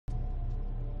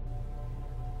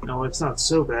No, it's not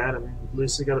so bad. I mean, at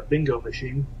least they got a bingo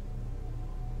machine.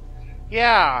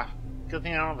 Yeah. Good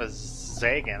thing I don't have a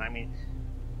Zagan. I mean,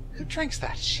 who drinks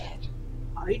that shit?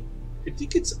 I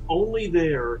think it's only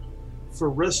there for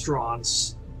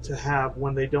restaurants to have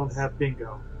when they don't have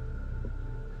bingo.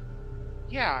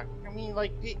 Yeah, I mean,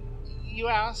 like, you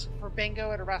ask for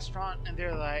bingo at a restaurant, and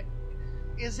they're like,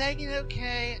 "Is Zagan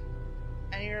okay?"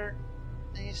 And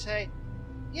you say,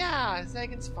 "Yeah,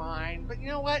 Zagan's fine." But you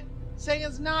know what?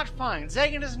 Zagan's not fine.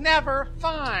 Zagan is never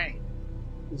fine.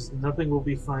 Nothing will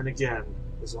be fine again,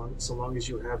 so long as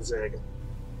you have Zagan.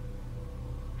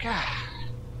 God.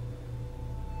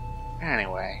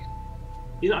 Anyway.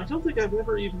 You know, I don't think I've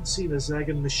ever even seen a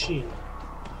Zagan machine.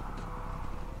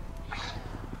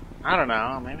 I don't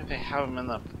know. Maybe they have them in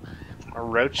the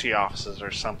Orochi offices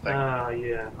or something.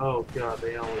 Yeah. Oh, God,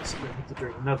 they have to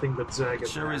drink nothing but Zagan.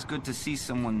 Sure is good to see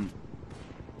someone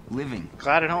living.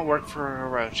 Glad I don't work for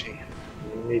Orochi.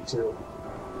 Me too.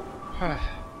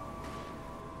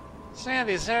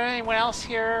 Sandy, is there anyone else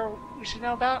here we should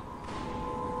know about?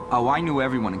 Oh, I knew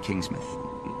everyone in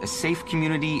Kingsmouth. A safe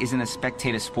community isn't a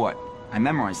spectator sport. I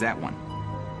memorized that one.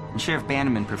 And Sheriff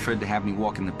Bannerman preferred to have me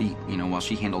walk in the beat, while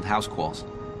she handled house calls.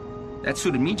 That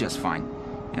suited me just fine.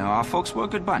 Our folks were a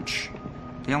good bunch.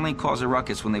 They only cause a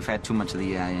ruckus when they've had too much of the,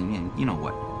 you know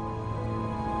what.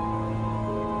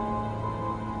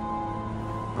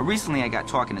 But recently I got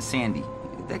talking to Sandy.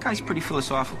 That guy's pretty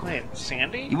philosophical. Wait,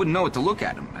 Sandy? You wouldn't know it to look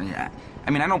at him.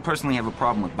 I mean, I don't personally have a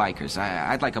problem with bikers.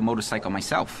 I'd like a motorcycle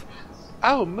myself.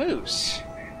 Oh, Moose.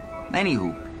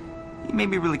 Anywho, he made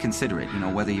me really consider it,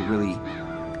 whether you really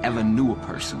ever knew a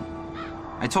person.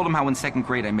 I told him how in 2nd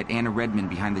grade I met Anna Redmond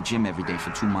behind the gym every day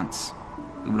for 2 months.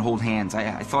 We would hold hands.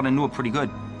 I thought I knew her pretty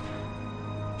good.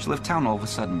 She left town all of a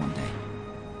sudden one day.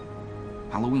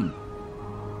 Halloween.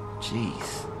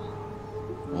 Jeez.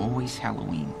 Always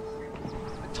Halloween.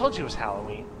 I told you it was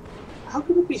Halloween. How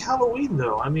could it be Halloween,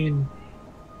 though? I mean,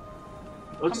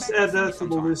 let's just add that to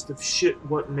the list of shit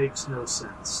what makes no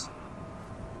sense.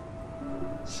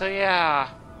 So yeah,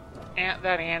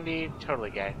 that Andy,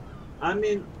 totally gay. I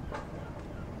mean,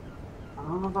 I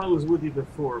don't know if I was with you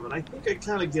before, but I think I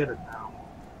kind of get it now.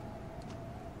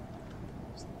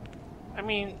 I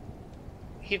mean,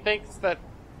 he thinks that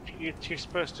you're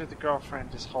supposed to, the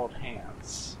girlfriend, just hold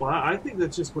hands. Well, I think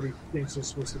that's just what he thinks you're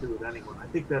supposed to do with anyone. I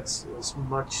think that's as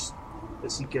much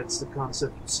as he gets the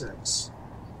concept of sex.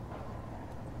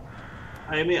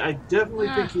 I mean, I definitely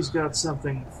think he's got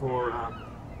something for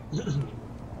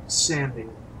Sandy.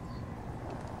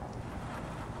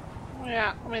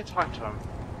 Yeah, let me talk to him.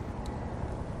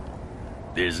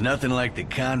 There's nothing like the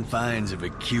confines of a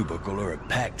cubicle or a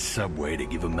packed subway to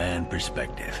give a man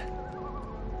perspective.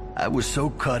 I was so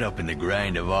caught up in the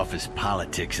grind of office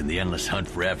politics and the endless hunt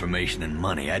for affirmation and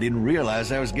money, I didn't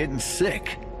realize I was getting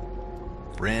sick.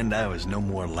 Friend, I was no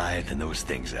more lithe than those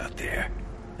things out there,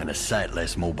 and a sight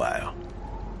less mobile.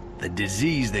 The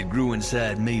disease that grew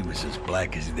inside me was as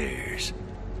black as theirs.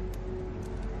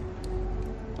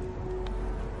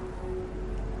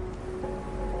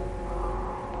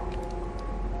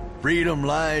 Freedom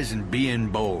lies in being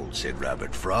bold, said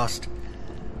Robert Frost.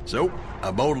 So, I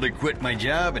boldly quit my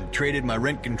job and traded my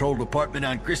rent-controlled apartment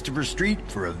on Christopher Street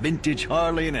for a vintage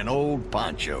Harley and an old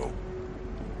poncho.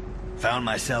 Found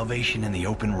my salvation in the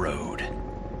open road,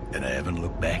 and I haven't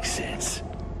looked back since.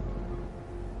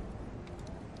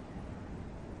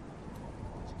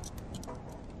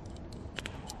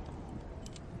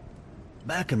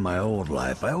 Back in my old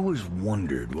life, I always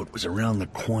wondered what was around the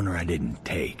corner I didn't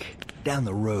take, down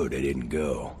the road I didn't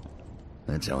go.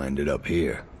 That's how I ended up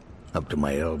here, up to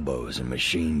my elbows in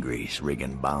machine grease,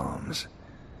 rigging bombs.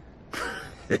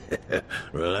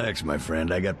 Relax, my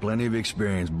friend, I got plenty of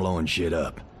experience blowing shit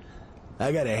up.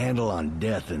 I got a handle on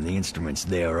death and the instruments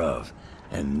thereof,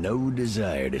 and no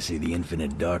desire to see the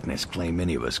infinite darkness claim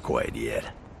any of us quite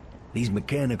yet. These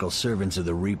mechanical servants of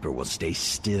the Reaper will stay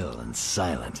still and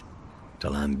silent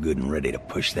till I'm good and ready to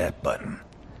push that button.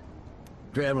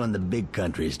 Traveling the big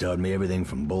country's taught me everything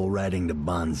from bull riding to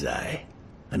bonsai,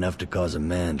 enough to cause a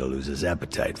man to lose his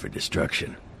appetite for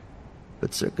destruction.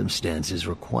 But circumstances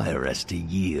require us to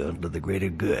yield to the greater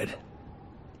good,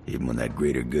 even when that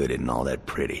greater good isn't all that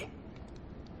pretty.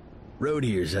 Road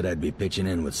here said I'd be pitching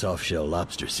in with soft-shell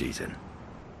lobster season.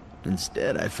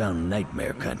 Instead, I found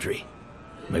nightmare country,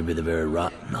 maybe the very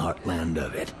rotten heartland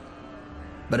of it.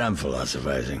 But I'm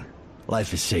philosophizing.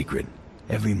 Life is sacred.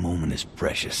 Every moment is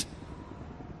precious.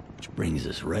 Which brings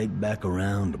us right back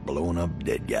around to blowing up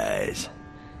dead guys.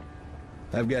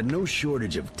 I've got no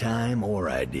shortage of time or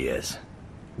ideas.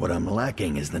 What I'm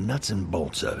lacking is the nuts and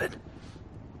bolts of it.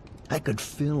 I could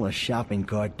fill a shopping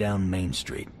cart down Main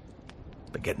Street.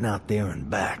 But getting out there and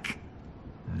back,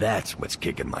 that's what's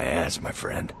kicking my ass, my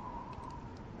friend.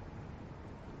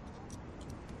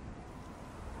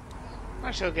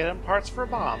 I shall get him parts for a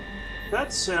bomb.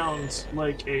 That sounds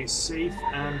like a safe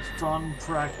and fun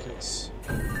practice.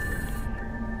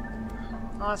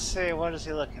 Let's see, what is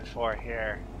he looking for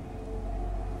here?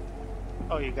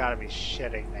 Oh, you gotta be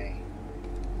shitting me.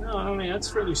 No, I mean, that's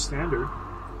fairly standard.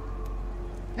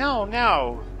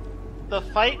 No. The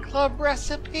Fight Club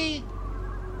recipe?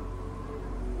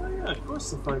 Oh yeah, of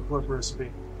course the Fight Club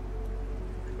recipe.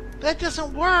 That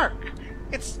doesn't work!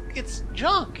 It's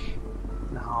junk!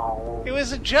 No. It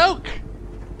was a joke!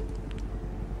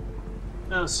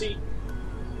 No, see,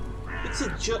 it's a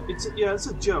joke. It's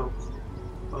a joke,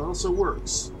 but it also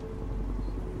works.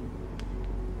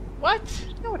 What?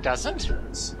 No, it doesn't.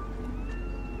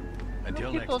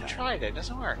 Until People next have time. tried it. It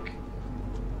doesn't work.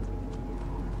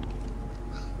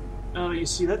 No, you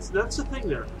see, that's the thing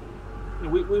there. You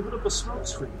know, we put up a smoke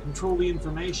screen, control the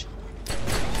information.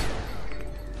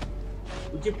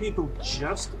 We give people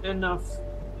just enough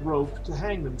rope to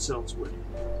hang themselves with,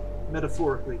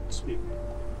 metaphorically speaking.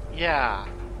 Yeah.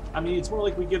 I mean, it's more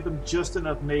like we give them just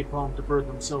enough napalm to burn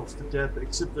themselves to death,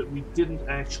 except that we didn't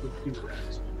actually do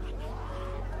that.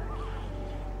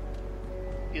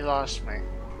 You lost me.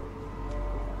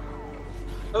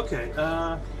 Okay,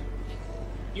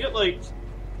 you get, like,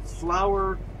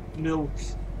 flour, milk,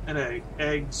 and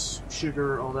eggs,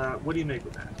 sugar, all that. What do you make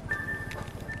with that?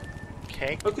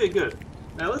 Cake? Okay, good.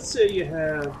 Now, let's say you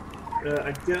have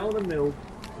a gallon of milk,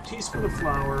 a teaspoon of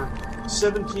flour,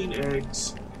 17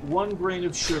 eggs, 1 grain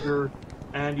of sugar,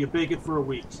 and you bake it for a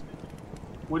week.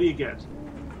 What do you get?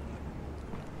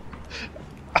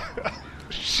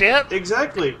 Shit!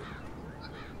 Exactly.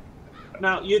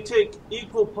 Now, you take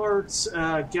equal parts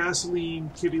gasoline,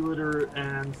 kitty litter,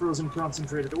 and frozen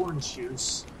concentrated orange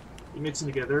juice. You mix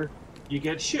them together, you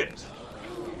get shit.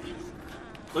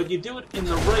 But you do it in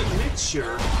the right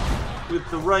mixture, with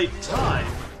the right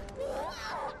time,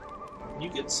 you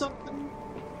get something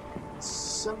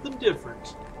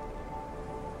different.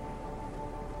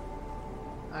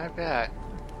 I bet.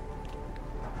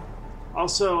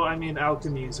 Also, I mean,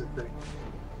 alchemy is a thing.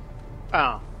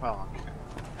 Oh, well, okay.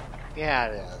 Yeah,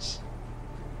 it is.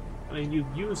 I mean,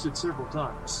 you've used it several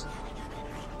times.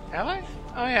 Have I?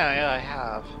 Oh, yeah, I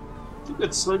have. I think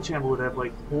that sledgehammer would have,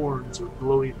 like, horns or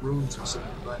glowy runes or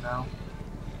something by now.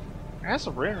 It has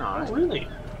a rune on Oh, it. really?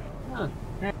 Huh.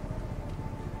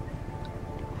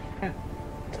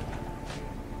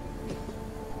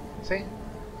 See?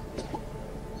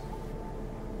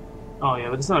 Oh, yeah,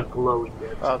 but it's not glowing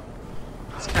yet. Well,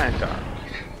 it's kind of dark.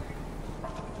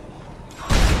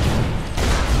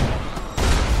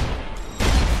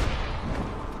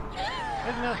 I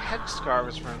didn't know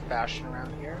headscarves were in fashion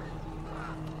around here.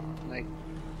 Like,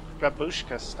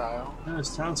 babushka style. Yeah,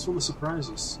 this town's full of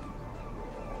surprises.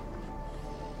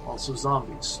 Also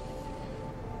zombies.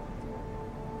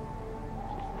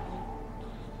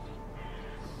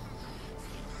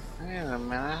 Wait a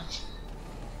minute.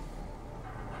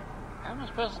 How am I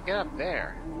supposed to get up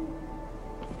there?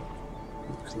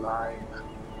 Climb.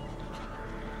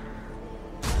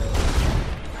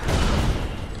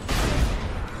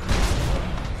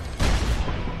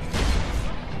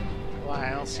 Well, I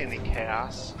don't see any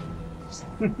chaos.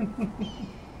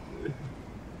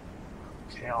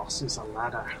 Chaos is a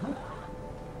ladder.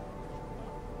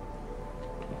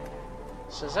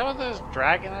 So is that what those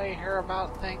dragon I hear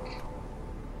about think?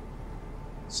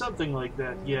 Something like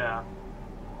that, yeah.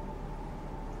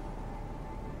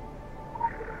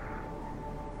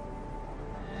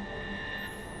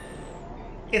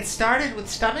 It started with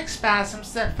stomach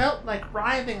spasms that felt like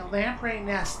writhing lamprey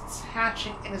nests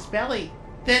hatching in his belly.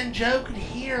 Then Joe could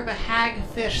hear the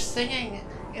hagfish singing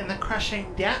in the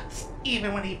crushing depths,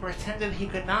 even when he pretended he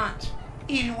could not.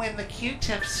 Even when the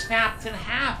Q-tip snapped in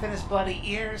half in his bloody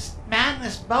ears,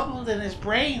 madness bubbled in his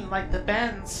brain like the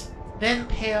bends. Then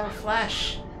pale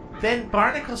flesh, then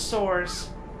barnacle sores,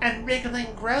 and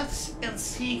wriggling growths in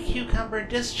sea cucumber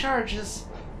discharges.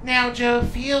 Now Joe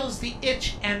feels the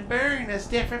itch and burn as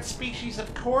different species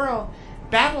of coral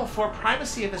battle for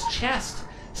primacy of his chest,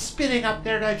 spitting up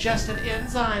their digestive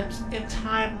enzymes in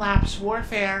time-lapse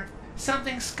warfare.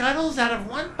 Something scuttles out of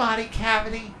one body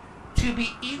cavity to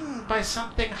be eaten by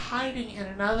something hiding in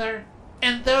another.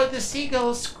 And though the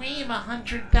seagulls scream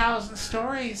 100,000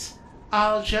 stories,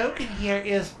 all Joe can hear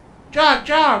is, "Jog,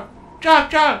 jog,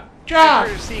 jog, jog, I jog."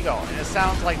 heard a seagull, and it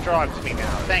sounds like drug to me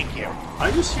now. Thank you.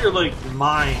 I just hear, like,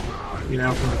 mine, you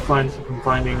know, from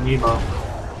Finding Nemo.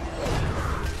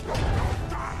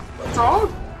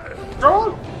 Dog!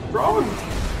 Dog! Dog!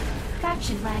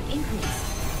 Faction rank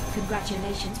increase.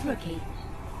 Congratulations, rookie.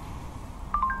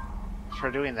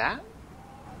 for doing that?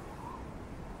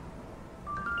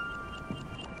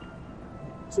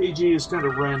 Fiji is kind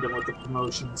of random with the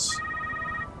promotions.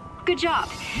 Good job.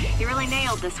 You really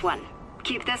nailed this one.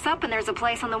 Keep this up and there's a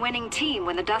place on the winning team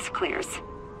when the dust clears.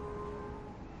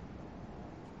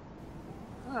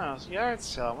 Oh, it's a yard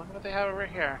sale. Look what they have over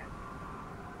here.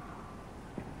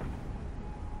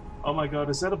 Oh my god,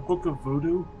 is that a book of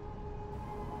voodoo?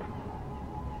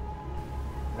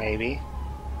 Maybe.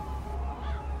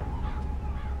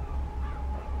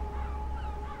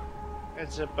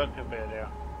 It's a book of voodoo.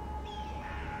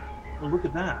 Well, look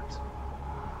at that.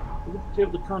 Look at the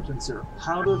table of contents there.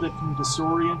 Powder that can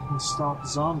disorient and stop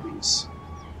zombies.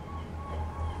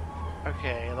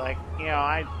 Okay, like, you know,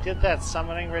 I did that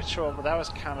summoning ritual, but that was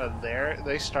kind of there.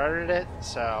 They started it,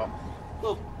 so...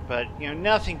 Well, but, you know,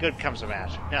 nothing good comes of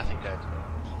magic. Nothing good.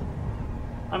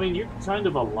 I mean, you're kind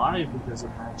of alive because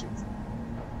of magic.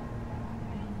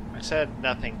 I said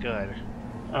nothing good.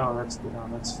 Oh, that's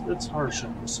harsh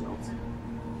on yourself.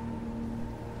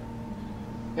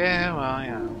 Yeah, well,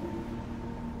 yeah.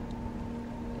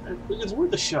 It's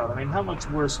worth a shot. I mean, how much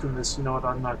worse can this... You know what,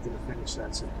 I'm not going to finish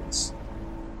that sentence.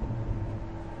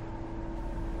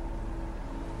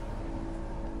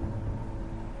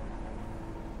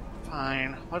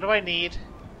 Fine. What do I need?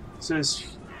 It says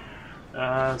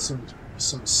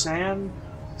some sand,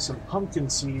 some pumpkin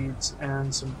seeds,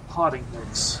 and some potting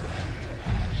mix.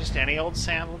 Just any old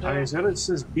sand will do? I mean, it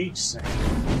says beach sand.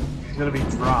 It's got to be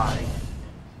dry.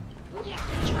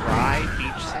 Dry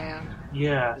beach sand?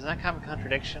 Yeah. Isn't that kind of a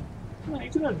contradiction? Well, you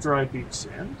can have dry beach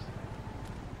sand.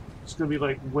 It's going to be,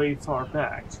 like, way far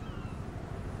back.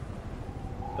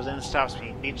 But then it stops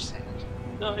being beach sand.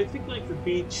 No, I think, like, the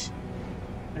beach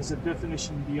is a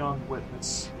definition beyond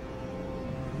witness.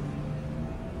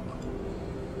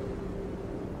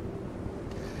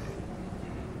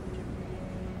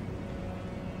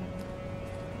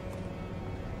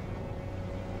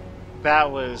 That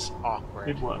was awkward.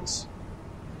 It was.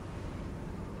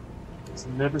 Let's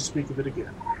never speak of it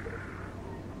again.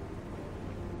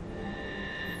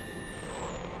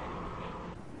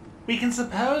 We can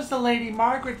suppose the Lady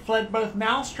Margaret fled both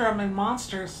Maelstrom and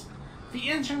monsters. The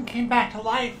engine came back to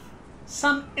life.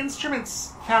 Some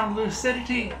instruments found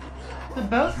lucidity. The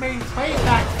boat made its way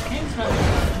back to Kingsman.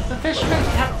 The fishermen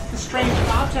kept the strange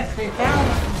object they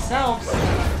found themselves.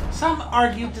 Some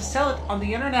argued to sell it on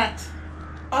the internet.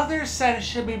 Others said it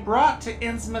should be brought to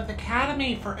Innsmouth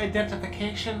Academy for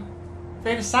identification.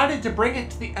 They decided to bring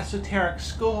it to the esoteric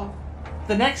school.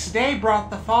 The next day brought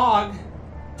the fog.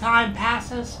 Time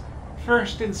passes,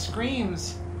 first in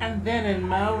screams, and then in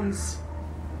moans.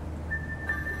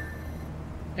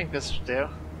 I think this would do.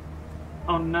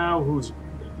 Oh, now who's...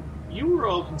 You were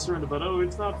all concerned about, oh,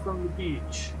 it's not from the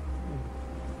beach.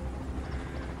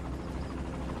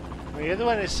 Well, you're the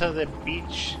one who said the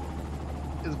beach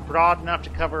is broad enough to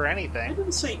cover I anything.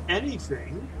 didn't say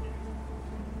anything.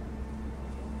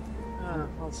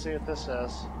 Let's see what this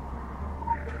says.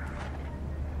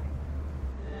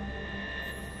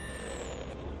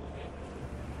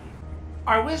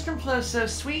 Our wisdom flows so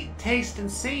sweet, taste and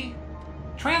see.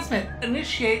 Transmit,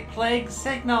 initiate plague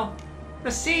signal.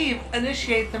 Receive,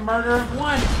 initiate the murder of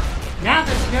one. Now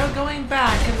there's no going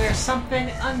back, and there's something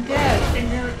undead in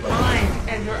your mind,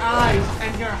 and your eyes,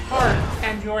 and your heart,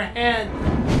 and your head.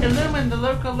 Illumine the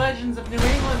local legends of New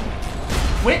England.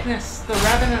 Witness the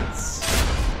revenants.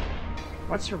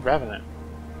 What's your revenant?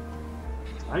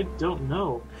 I don't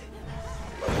know.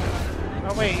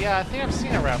 Oh wait, yeah, I think I've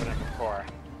seen a revenant before.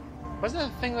 Wasn't it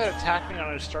the thing that attacked me when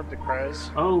I disturbed the crows?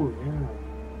 Oh, yeah.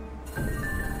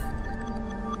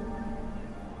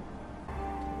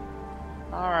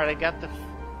 Alright, I got the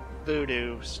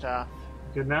voodoo stuff.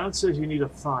 Okay, now it says you need a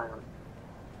fire.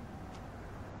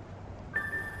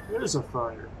 There's a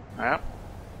fire. Yep.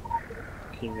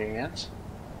 Convenient.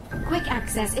 Quick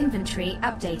access inventory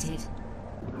updated.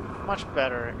 Much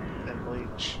better than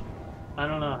Bleach. I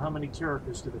don't know, how many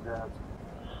characters did it have?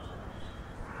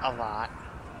 A lot.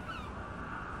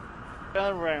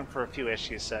 Been running for a few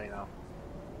issues, so you know.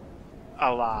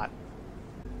 A lot.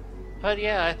 But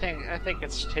yeah, I think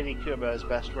it's Titty Kubo's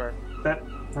best work.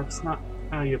 That's not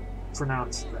how you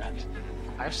pronounce that.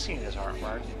 I've seen his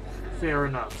artwork. Fair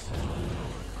enough.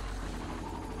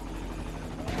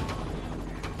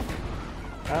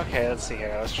 Okay, let's see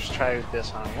here. Let's just try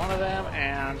this on one of them,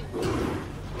 and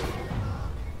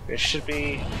it should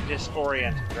be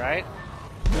disoriented, right?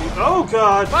 Oh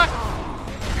god! What?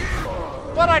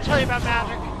 What'd I tell you about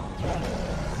magic?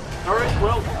 Alright,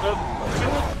 well,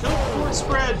 kill it before it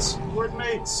spreads. Word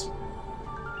mates.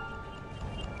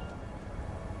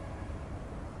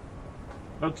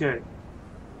 Okay.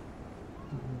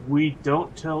 We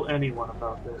don't tell anyone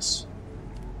about this.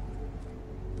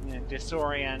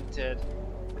 Disoriented.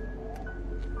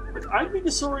 But I'd be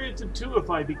disoriented too if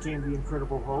I became the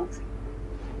Incredible Hulk.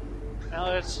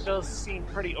 Well, it still seemed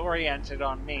pretty oriented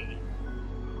on me.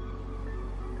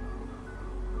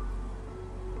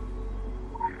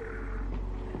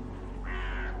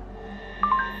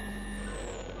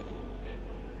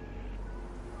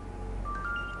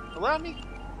 Allow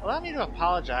me to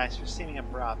apologize for seeming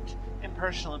abrupt,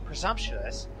 impersonal, and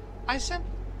presumptuous. I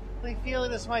simply feel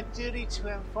it is my duty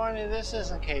to inform you this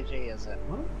isn't KG, is it?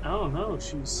 What? Oh no,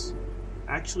 she's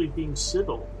actually being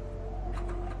civil.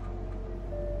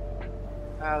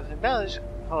 The village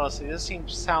policy, this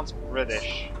sounds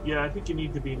British. Yeah, I think you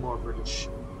need to be more British.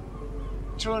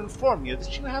 To inform you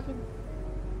that you have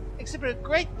exhibited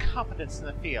great competence in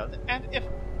the field, and if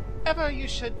ever you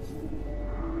should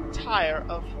tire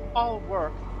of all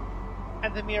work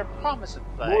and the mere promise of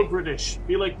play... More British.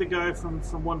 Be like the guy from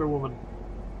Wonder Woman.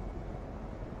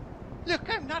 Look,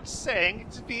 I'm not saying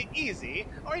it to be easy,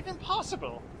 or even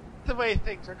possible, the way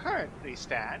things are currently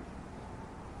stand.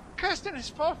 Kirsten is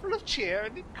full of cheer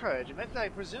and encouragement, I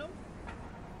presume.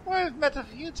 We've met a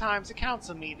few times at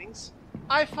council meetings.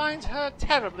 I find her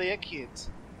terribly acute.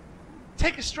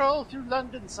 Take a stroll through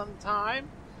London sometime,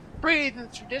 breathe in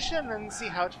the tradition, and see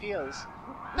how it feels.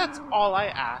 That's all I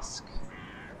ask.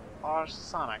 Or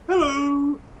Sonic.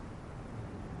 Hello!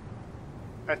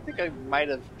 I think I might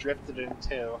have drifted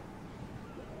into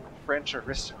French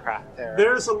aristocrat there.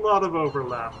 There's a lot of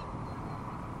overlap.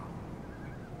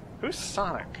 Who's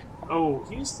Sonic? Oh,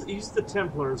 he's the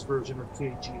Templars version of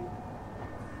KG.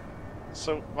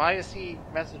 So why is he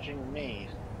messaging me?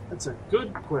 That's a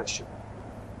good question.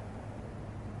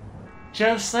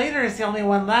 Joe Slater is the only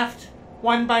one left.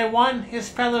 One by one, his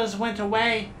fellows went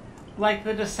away, like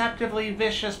the deceptively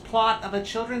vicious plot of a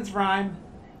children's rhyme.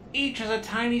 Each is a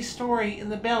tiny story in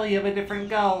the belly of a different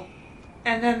gull.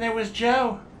 And then there was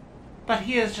Joe. But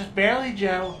he is just barely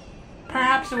Joe.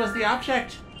 Perhaps it was the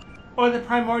object, or the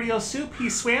primordial soup he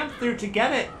swam through to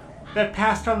get it, that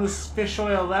passed on this fish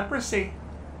oil leprosy.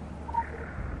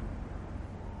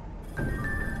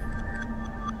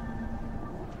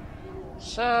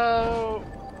 So...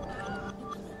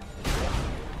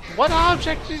 what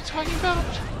object are you talking about?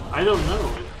 I don't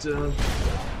know. It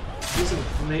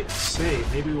doesn't say.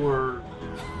 Maybe we're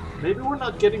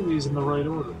not getting these in the right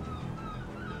order.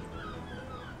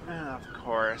 Of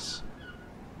course.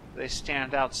 They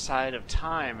stand outside of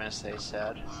time, as they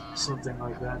said. Something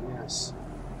like that, yes.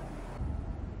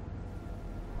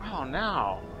 Oh,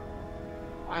 no.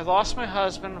 I lost my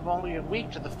husband only a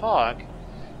week to the fog.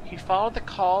 He followed the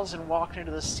calls and walked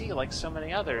into the sea like so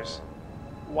many others.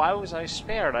 Why was I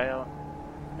spared? I don't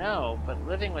know, but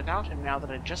living without him now that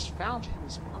I just found him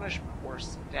is punishment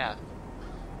worse than death.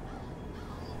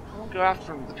 I won't go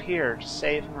after him to the pier to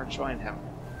save him or join him.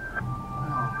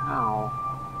 Oh, no.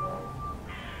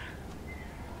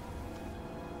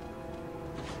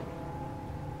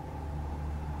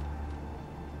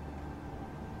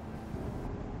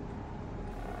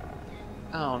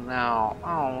 Oh no,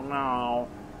 oh no.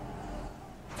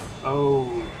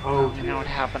 Oh, You know what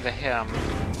happened to him?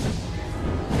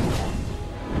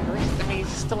 At least, I mean, he's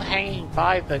still hanging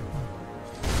by the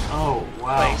oh,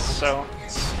 wow. place, so...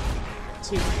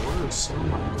 It's even worse, oh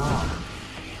my god.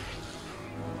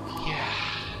 Yeah.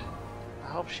 I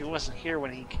hope she wasn't here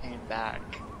when he came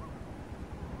back.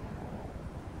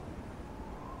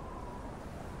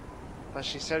 But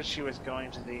she said she was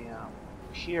going to the,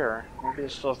 pier. Maybe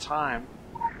there's still time.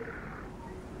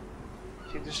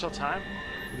 Think there's still time?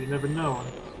 You never know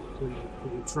until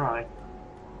you try.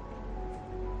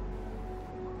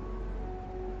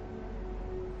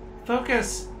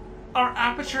 Focus! Our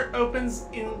aperture opens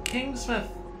in Kingsmouth.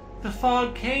 The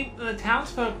fog came and the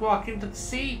townsfolk walked into the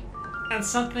sea, and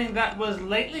something that was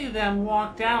lately them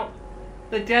walked out.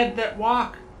 The dead that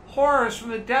walk, horrors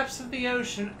from the depths of the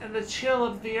ocean and the chill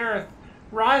of the earth,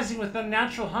 rising with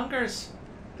unnatural hungers.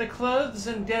 The clothes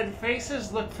and dead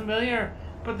faces look familiar,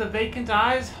 but the vacant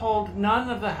eyes hold none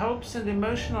of the hopes and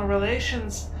emotional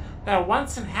relations that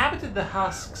once inhabited the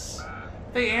husks.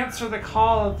 They answer the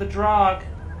call of the drog.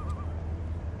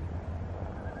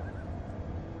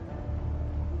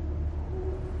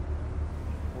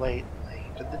 Wait,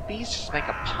 did the bees just make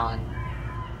a pun?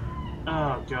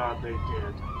 Oh god, they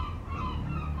did.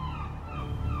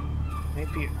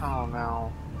 Maybe, oh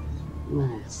no.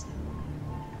 Ooh.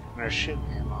 Her shoe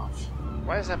came off.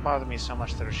 Why does that bother me so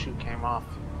much that her shoe came off?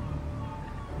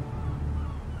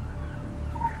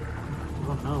 I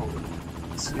don't know.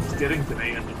 It's getting to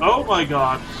me. And, oh my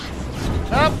god!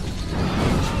 Up!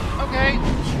 Okay.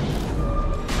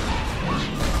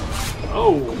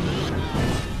 Oh!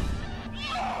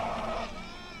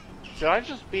 Did I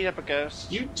just beat up a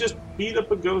ghost? You just beat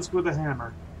up a ghost with a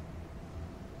hammer.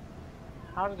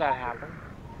 How did that happen?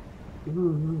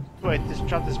 Ooh. Wait, just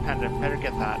drop this pendant. Better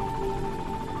get that.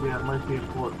 Yeah, it might be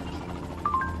important.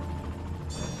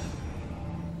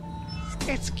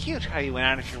 It's cute how you went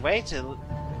out of your way to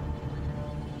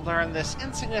learn this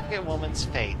insignificant woman's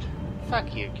fate.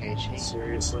 Fuck you, KG.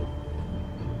 Seriously.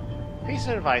 Piece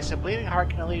of advice, a bleeding heart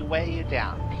can only weigh you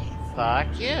down.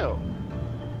 Fuck you.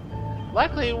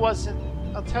 Luckily it wasn't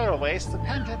a total waste. The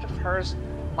pendant of hers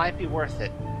might be worth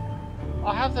it.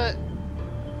 I'll have the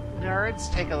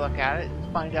nerds take a look at it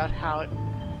and find out how it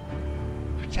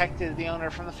protected the owner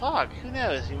from the fog. Who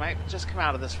knows, you might just come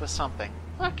out of this with something.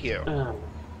 Fuck you.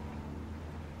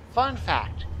 Fun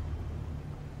fact.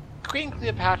 Queen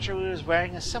Cleopatra was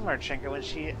wearing a similar trinket when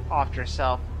she offed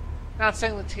herself. Not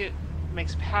saying the two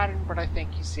makes a pattern, but I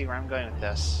think you see where I'm going with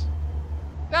this.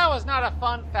 That was not a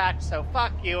fun fact, so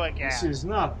fuck you again. This is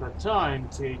not the time,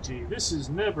 KG. This is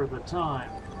never the time.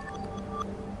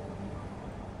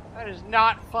 That is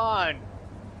not fun.